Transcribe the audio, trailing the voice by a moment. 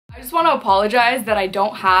I just want to apologize that I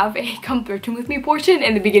don't have a come thrifting with me portion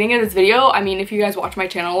in the beginning of this video. I mean, if you guys watch my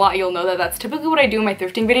channel a lot, you'll know that that's typically what I do in my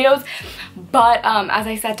thrifting videos. But as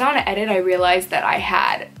I sat down to edit, I realized that I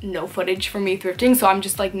had no footage for me thrifting, so I'm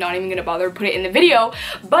just like not even gonna bother to put it in the video.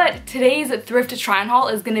 But today's thrift try-on haul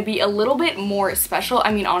is gonna be a little bit more special.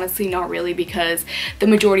 I mean, honestly, not really, because the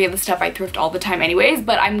majority of the stuff I thrift all the time anyways,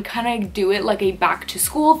 but I'm gonna do it like a back to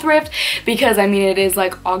school thrift because I mean, it is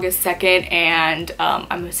like August 2nd and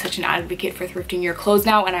I'm such an advocate for thrifting your clothes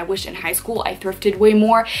now, and I wish in high school I thrifted way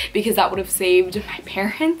more because that would have saved my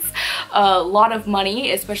parents a lot of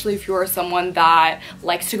money, especially if you're someone that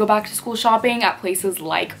likes to go back to school shopping at places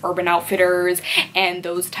like Urban Outfitters and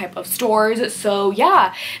those type of stores. So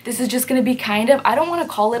yeah, this is just gonna be kind of, I don't want to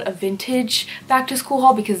call it a vintage back to school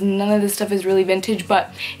haul because none of this stuff is really vintage,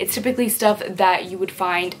 but it's typically stuff that you would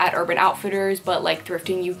find at Urban Outfitters, but like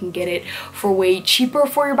thrifting you can get it for way cheaper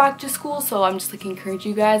for your back to school. So I'm just like encourage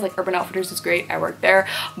you guys, like Urban Outfitters is great, I work there,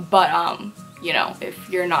 but you know, if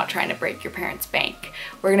you're not trying to break your parents' bank,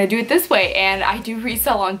 we're gonna do it this way. And I do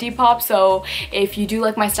resell on Depop, so if you do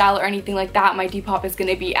like my style or anything like that, my Depop is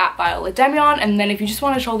gonna be at Violet Demion. And then if you just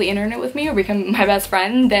want to troll the internet with me or become my best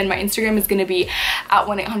friend, then my Instagram is gonna be at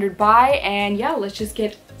 1-800-BUY. And yeah, let's just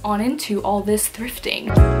get on into all this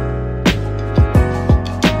thrifting.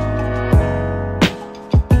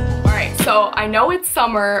 So I know it's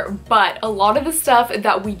summer, but a lot of the stuff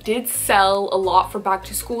that we did sell a lot for back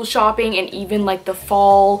to school shopping and even like the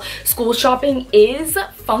fall school shopping is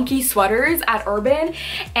funky sweaters at Urban,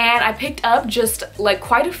 and I picked up just like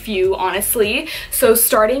quite a few, honestly. So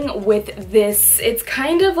starting with this, it's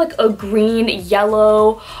kind of like a green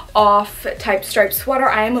yellow off type striped sweater.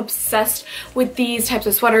 I am obsessed with these types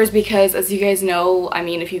of sweaters because, as you guys know, I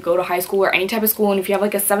mean, if you go to high school or any type of school and if you have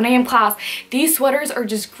like a 7 a.m. class, these sweaters are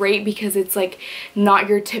just great because it's like not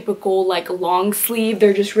your typical like long sleeve.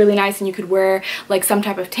 They're just really nice, and you could wear like some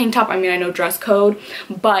type of tank top. I mean, I know dress code,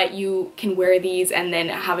 but you can wear these and then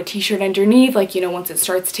have a t-shirt underneath, like, you know, once it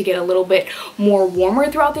starts to get a little bit more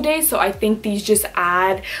warmer throughout the day. So I think these just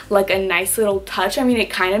add like a nice little touch. I mean,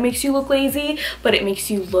 it kind of makes you look lazy, but it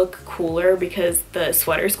makes you look cooler because the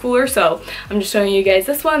sweater's cooler. So I'm just showing you guys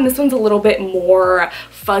this one. This one's a little bit more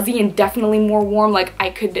fuzzy and definitely more warm. Like,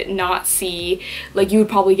 I could not see, like, you would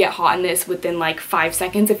probably get hot in this within like 5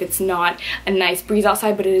 seconds if it's not a nice breeze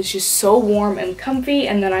outside, but it is just so warm and comfy.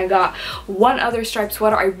 And then I got one other striped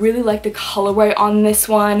sweater. I really like the colorway on this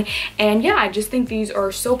one, and yeah, I just think these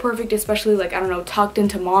are so perfect, especially like, I don't know, tucked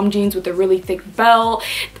into mom jeans with a really thick belt.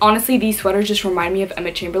 Honestly, these sweaters just remind me of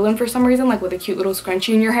Emma Chamberlain for some reason, like with a cute little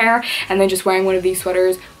scrunchie in your hair, and then just wearing one of these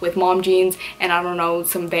sweaters with mom jeans and I don't know,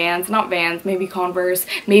 some Vans, not Vans, maybe Converse,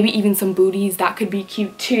 maybe even some booties, that could be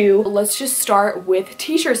cute too. Let's just start with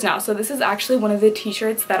t-shirts now. So this is actually one of the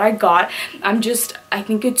t-shirts that I got. I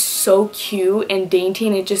think it's so cute and dainty,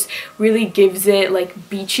 and it just really gives it like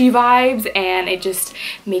beachy vibes, and it just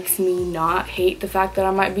makes me not hate the fact that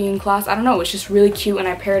I might be in class. I don't know, it's just really cute, and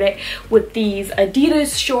I paired it with these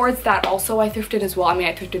Adidas shorts that also I thrifted as well. I mean,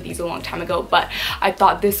 I thrifted these a long time ago, but I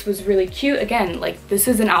thought this was really cute. Again, like, this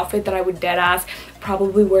is an outfit that I would dead ass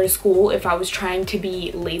probably wear to school if I was trying to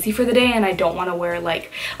be lazy for the day and I don't want to wear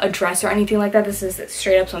like a dress or anything like that. This is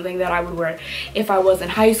straight up something that I would wear if I was in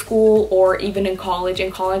high school or even in college.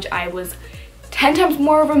 In college, I was 10 times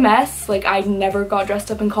more of a mess. Like, I never got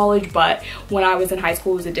dressed up in college, but when I was in high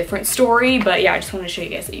school it was a different story. But yeah, I just want to show you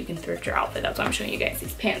guys that you can thrift your outfit. That's why I'm showing you guys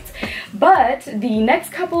these pants. But the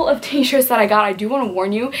next couple of t-shirts that I got, I do want to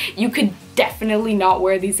warn you, you could definitely not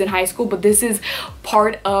wear these in high school, but this is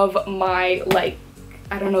part of my, like,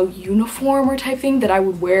 I don't know, uniform or type thing that I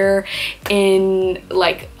would wear in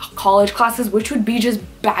like college classes, which would be just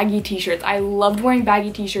baggy t-shirts. I loved wearing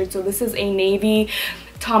baggy t-shirts. So this is a navy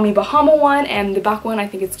Tommy Bahama one, and the back one, I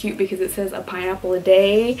think it's cute because it says a pineapple a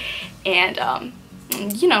day, and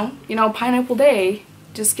you know, pineapple day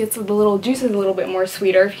just gets the little juices a little bit more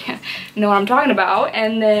sweeter, if you know what I'm talking about.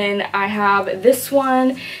 And then I have this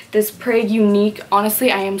one, this Prague Unique.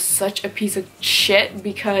 Honestly, I am such a piece of shit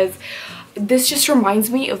because this just reminds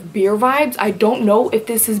me of beer vibes. I don't know if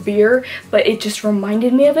this is beer, but it just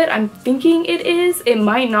reminded me of it. I'm thinking it is. It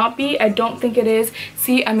might not be. I don't think it is.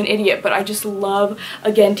 See, I'm an idiot, but I just love,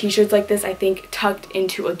 again, t-shirts like this. I think tucked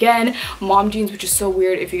into, again, mom jeans, which is so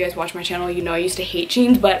weird. If you guys watch my channel, you know I used to hate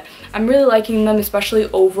jeans, but I'm really liking them, especially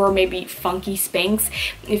over maybe funky Spanx.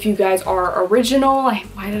 If you guys are original,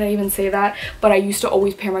 why did I even say that? But I used to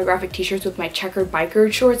always pair my graphic t-shirts with my checkered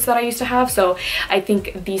biker shorts that I used to have. So I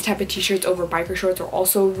think these type of t-shirts over biker shorts are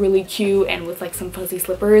also really cute, and with like some fuzzy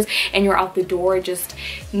slippers and you're out the door, it just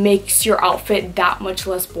makes your outfit that much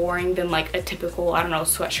less boring than like a typical, I don't know,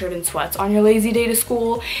 sweatshirt and sweats on your lazy day to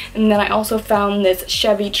school. And then I also found this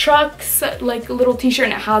Chevy Trucks like little t-shirt,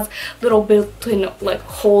 and it has little built-in like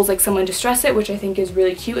holes like someone distressed it, which I think is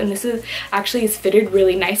really cute. And this is actually is fitted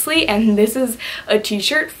really nicely, and this is a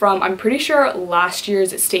t-shirt from, I'm pretty sure, last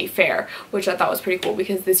year's State Fair, which I thought was pretty cool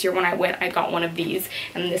because this year when I went I got one of these,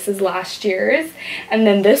 and this is last year's. And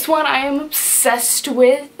then this one I am obsessed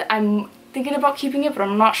with. I'm thinking about keeping it, but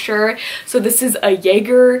I'm not sure. So this is a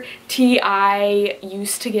Jaeger tea. I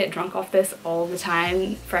used to get drunk off this all the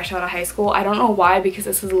time fresh out of high school. I don't know why, because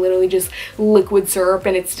this is literally just liquid syrup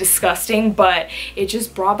and it's disgusting, but it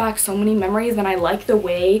just brought back so many memories. And I like the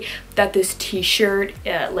way that this t-shirt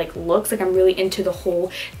like looks. Like I'm really into the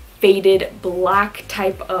whole faded black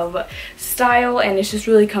type of style, and it's just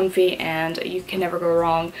really comfy, and you can never go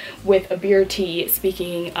wrong with a beer tee.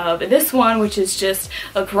 Speaking of this one, which is just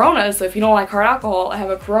a Corona, so if you don't like hard alcohol, I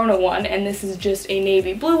have a Corona one, and this is just a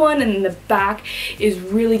navy blue one, and the back is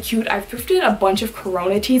really cute. I've thrifted a bunch of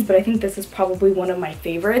Corona tees, but I think this is probably one of my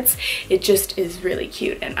favorites. It just is really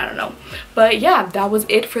cute, and I don't know. But yeah, that was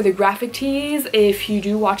it for the graphic tees. If you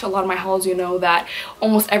do watch a lot of my hauls, you know that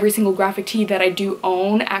almost every single graphic tee that I do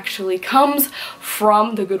own actually comes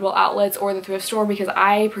from the Goodwill outlets or the thrift store, because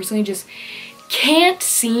I personally just can't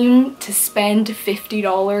seem to spend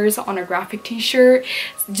 $50 on a graphic t-shirt.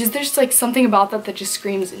 Just there's like something about that that just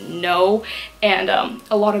screams no. And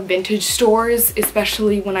a lot of vintage stores,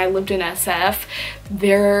 especially when I lived in SF,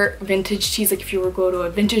 their vintage tees, like if you were to go to a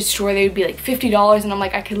vintage store, they would be like $50, and I'm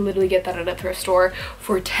like, I could literally get that at a thrift store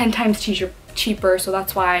for 10 times cheaper. So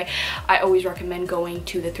that's why I always recommend going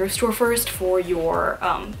to the thrift store first for your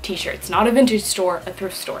t-shirts. Not a vintage store, a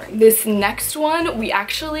thrift store. This next one we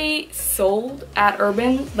actually sold at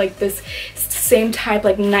Urban, like this same type,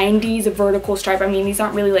 like 90s vertical stripe. I mean, these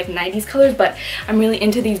aren't really like 90s colors, but I'm really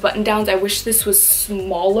into these button downs. I wish this was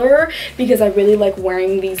smaller because I really like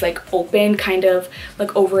wearing these like open, kind of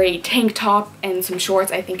like over a tank top and some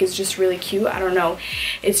shorts. I think is just really cute. I don't know,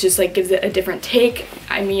 it's just like gives it a different take.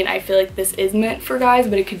 I mean, I feel like this is meant for guys,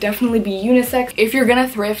 but it could definitely be unisex. If you're gonna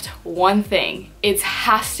thrift one thing, it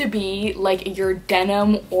has to be like your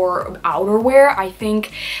denim or outerwear. I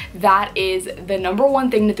think that is the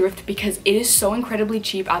 #1 thing to thrift, because it is so incredibly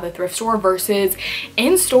cheap at the thrift store versus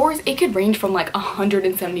in stores. It could range from like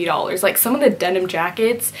 $170. Like some of the denim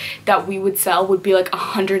jackets that we would sell would be like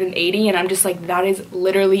 $180, and I'm just like, that is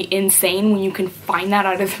literally insane when you can find that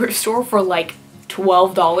at a thrift store for like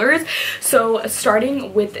 $12. So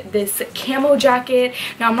starting with this camo jacket.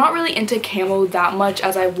 Now I'm not really into camo that much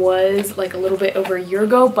as I was like a little bit over a year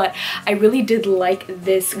ago, but I really did like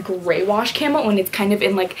this gray wash camo, and it's kind of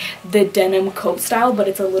in like the denim coat style, but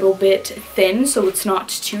it's a little bit thin, so it's not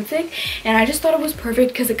too thick. And I just thought it was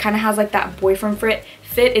perfect because it kind of has like that boyfriend fit.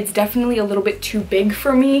 It's definitely a little bit too big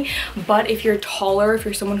for me, but if you're taller, if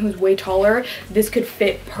you're someone who's way taller, this could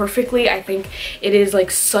fit perfectly. I think it is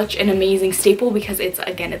like such an amazing staple because it's,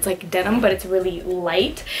 again, it's like denim, but it's really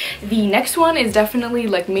light. The next one is definitely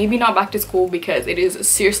like maybe not back to school because it is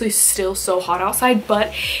seriously still so hot outside,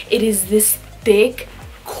 but it is this thick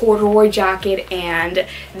corduroy jacket, and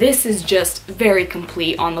this is just very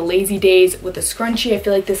complete on the lazy days with a scrunchie. I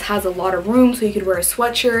feel like this has a lot of room, so you could wear a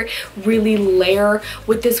sweatshirt, really layer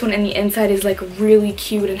with this one, and the inside is like really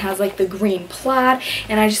cute and has like the green plaid,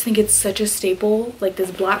 and I just think it's such a staple. Like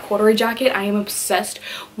this black corduroy jacket, I am obsessed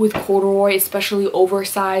with corduroy, especially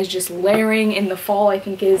oversized. Just layering in the fall I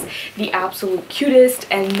think is the absolute cutest.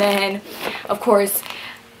 And then of course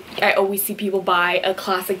I always see people buy a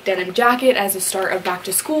classic denim jacket as a start of back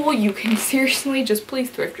to school. You can seriously just please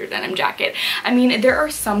thrift your denim jacket. I mean, there are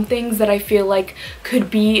some things that I feel like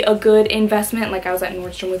could be a good investment. Like I was at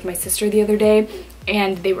Nordstrom with my sister the other day,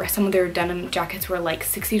 and some of their denim jackets were like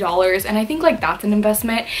 $60, and I think like that's an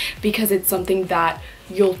investment because it's something that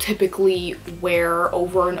you'll typically wear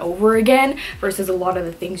over and over again versus a lot of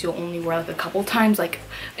the things you'll only wear like a couple times, like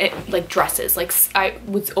dresses. Like I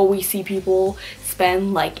would always see people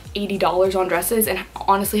spend like $80 on dresses, and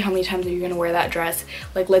honestly, how many times are you gonna wear that dress?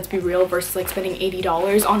 Like, let's be real, versus like spending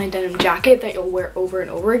 $80 on a denim jacket that you'll wear over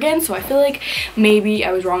and over again. So I feel like maybe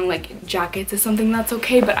I was wrong, like jackets is something that's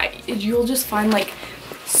okay, but you'll just find like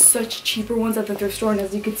such cheaper ones at the thrift store. And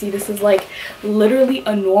as you can see, this is like literally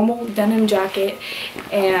a normal denim jacket,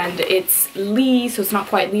 and it's Lee, so it's not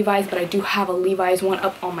quite Levi's, but I do have a Levi's one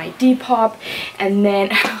up on my Depop. And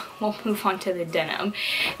then we'll move on to the denim.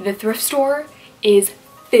 The thrift store is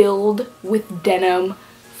filled with denim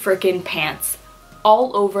freaking pants.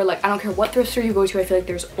 all over. Like, I don't care what thrift store you go to, I feel like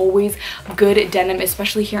there's always good denim,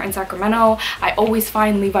 especially here in Sacramento. I always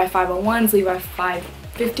find Levi 501s, Levi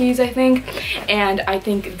 550s, I think, and I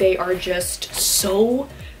think they are just so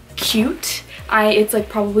cute. It's like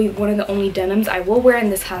probably one of the only denims I will wear, and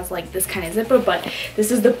this has like this kind of zipper, but this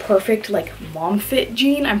is the perfect like mom fit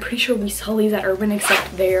jean. I'm pretty sure we sell these at Urban,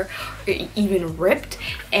 except they're even ripped.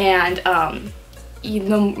 And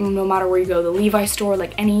no matter where you go, the Levi store,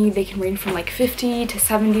 like they can range from like $50 to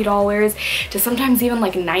 $70 to sometimes even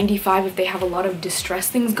like $95 if they have a lot of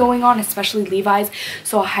distressed things going on, especially Levi's.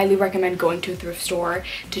 So I highly recommend going to a thrift store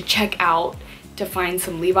to check out, to find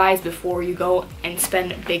some Levi's before you go and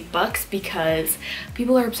spend big bucks, because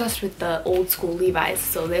people are obsessed with the old school Levi's,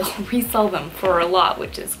 so they'll resell them for a lot,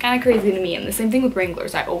 which is kind of crazy to me. And the same thing with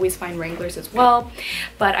Wranglers. I always find Wranglers as well,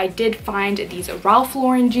 but I did find these Ralph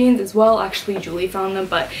Lauren jeans as well. Actually, Julie found them,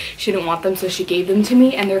 but she didn't want them, so she gave them to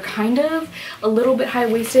me, and they're kind of a little bit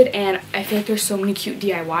high-waisted, and I feel like there's so many cute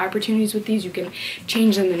DIY opportunities with these. You can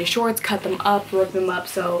change them into shorts, cut them up, rip them up,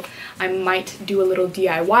 so I might do a little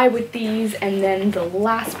DIY with these. And then the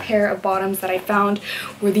last pair of bottoms that I found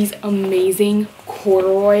were these amazing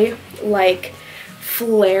corduroy like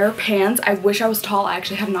flare pants. I wish I was tall. I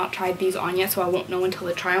actually have not tried these on yet, so I won't know until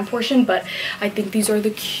the try on portion, but I think these are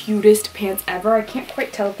the cutest pants ever. I can't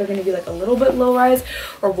quite tell if they're going to be like a little bit low rise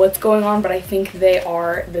or what's going on, but I think they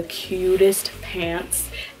are the cutest pants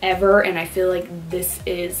ever, and I feel like this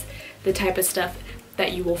is the type of stuff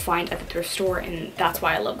that you will find at the thrift store, and that's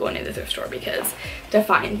why I love going to the thrift store, because to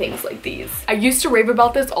find things like these. I used to rave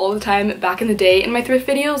about this all the time back in the day in my thrift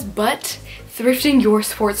videos, but thrifting your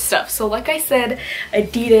sports stuff. So like I said,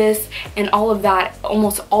 Adidas and all of that,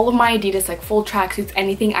 almost all of my Adidas, like full tracksuits,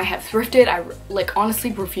 anything I have thrifted. I like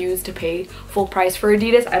honestly refuse to pay full price for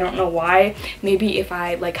Adidas. I don't know why. Maybe if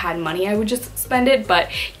I like had money I would just spend it,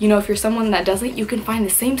 but you know, if you're someone that doesn't, you can find the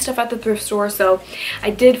same stuff at the thrift store. So I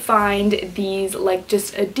did find these like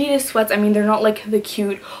just Adidas sweats. I mean, they're not like the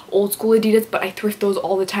cute old school Adidas, but I thrift those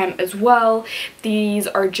all the time as well. These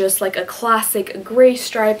are just like a classic gray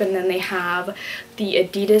stripe, and then they have the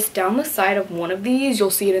Adidas down the side of one of these.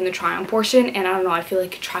 You'll see it in the try on portion, and I don't know, I feel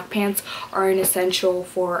like track pants are an essential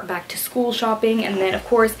for back to school shopping. And then of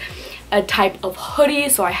course a type of hoodie,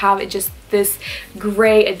 so I have it just this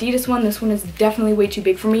gray Adidas one. This one is definitely way too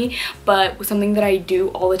big for me, but something that I do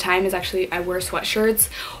all the time is actually I wear sweatshirts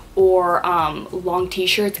or long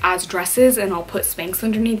t-shirts as dresses, and I'll put Spanx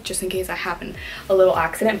underneath just in case I happen a little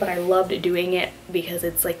accident. But I loved doing it because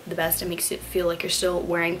it's like the best. It makes it feel like you're still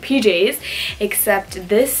wearing PJs, except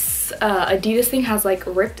this Adidas thing has like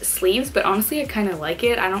ripped sleeves, but honestly I kind of like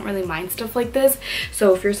it. I don't really mind stuff like this,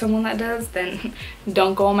 so if you're someone that does, then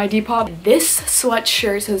don't go on my Depop. This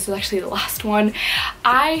sweatshirt, so this is actually the last one,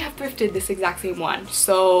 I have thrifted this exact same one,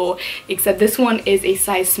 so except this one is a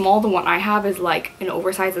size small. The one I have is like an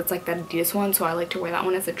oversized. It's like that Adidas one, so I like to wear that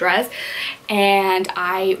one as a dress, and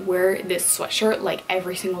I wear this sweatshirt like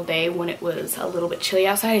every single day when it was a little bit chilly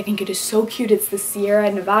outside. I think it is so cute. It's the Sierra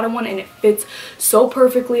Nevada one, and it fits so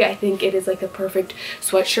perfectly. I think it is like the perfect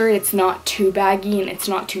sweatshirt. It's not too baggy and it's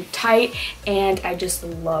not too tight, and I just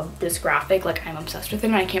love this graphic. Like, I'm obsessed with it,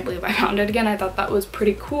 and I can't believe I found it again. I thought that was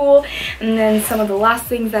pretty cool. And then some of the last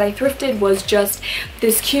things that I thrifted was just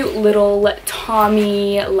this cute little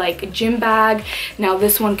Tommy like gym bag. Now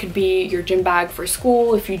this one could be your gym bag for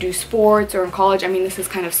school if you do sports or in college. I mean, this is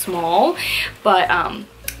kind of small, but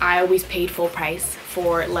I always paid full price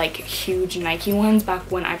for like huge Nike ones back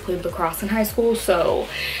when I played lacrosse in high school, so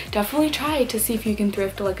definitely try to see if you can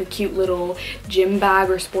thrift like a cute little gym bag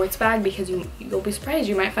or sports bag, because you'll be surprised,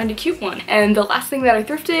 you might find a cute one. And the last thing that I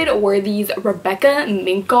thrifted were these Rebecca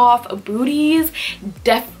Minkoff booties.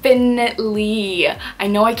 Definitely, I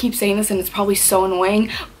know I keep saying this and it's probably so annoying,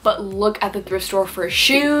 but look at the thrift store for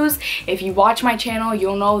shoes. If you watch my channel,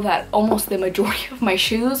 you'll know that almost the majority of my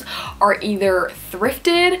shoes are either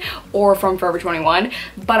thrifted or from Forever 21,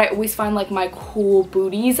 but I always find like my cool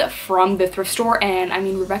booties from the thrift store. And I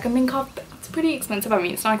mean, Rebecca Minkoff, it's pretty expensive. I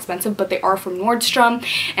mean, it's not expensive, but they are from Nordstrom,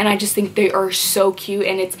 and I just think they are so cute,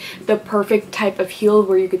 and it's the perfect type of heel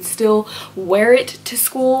where you could still wear it to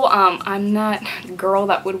school. I'm not a girl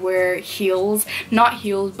that would wear heels, not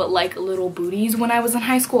heels, but like little booties when I was in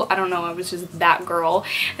high school. I don't know, I was just that girl.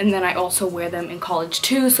 And then I also wear them in college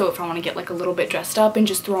too, so if I want to get like a little bit dressed up and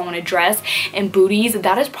just throw on a dress and booties,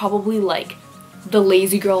 that is probably like the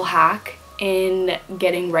lazy girl hack in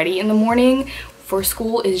getting ready in the morning for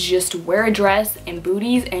school, is just wear a dress and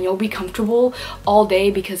booties and you'll be comfortable all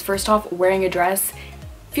day. Because first off, wearing a dress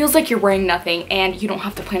feels like you're wearing nothing, and you don't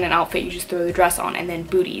have to plan an outfit. You just throw the dress on. And then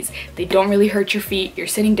booties, they don't really hurt your feet. You're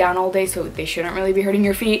sitting down all day, so they shouldn't really be hurting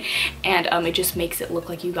your feet, and it just makes it look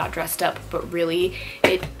like you got dressed up, but really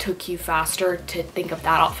it took you faster to think of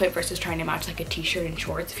that outfit versus trying to match like a t-shirt and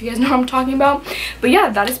shorts, if you guys know what I'm talking about. But yeah,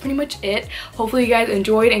 that is pretty much it. Hopefully you guys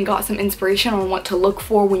enjoyed and got some inspiration on what to look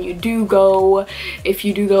for when you do go, if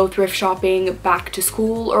you do go thrift shopping back to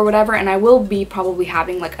school or whatever. And I will be probably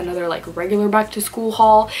having like another like regular back to school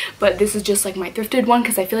haul, but this is just like my thrifted one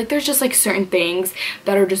because I feel like there's just like certain things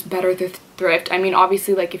that are just better thrift. I mean,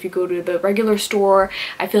 obviously, like if you go to the regular store,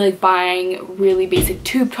 I feel like buying really basic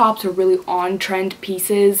tube tops or really on-trend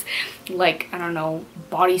pieces, like, I don't know,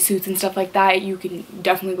 bodysuits and stuff like that, you can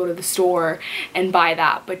definitely go to the store and buy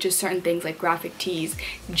that. But just certain things like graphic tees,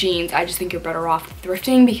 jeans, I just think you're better off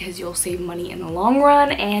thrifting because you'll save money in the long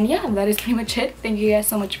run. And yeah, that is pretty much it. Thank you guys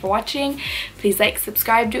so much for watching. Please like,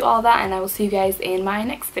 subscribe, do all that, and I will see you guys in my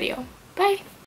next video. Bye!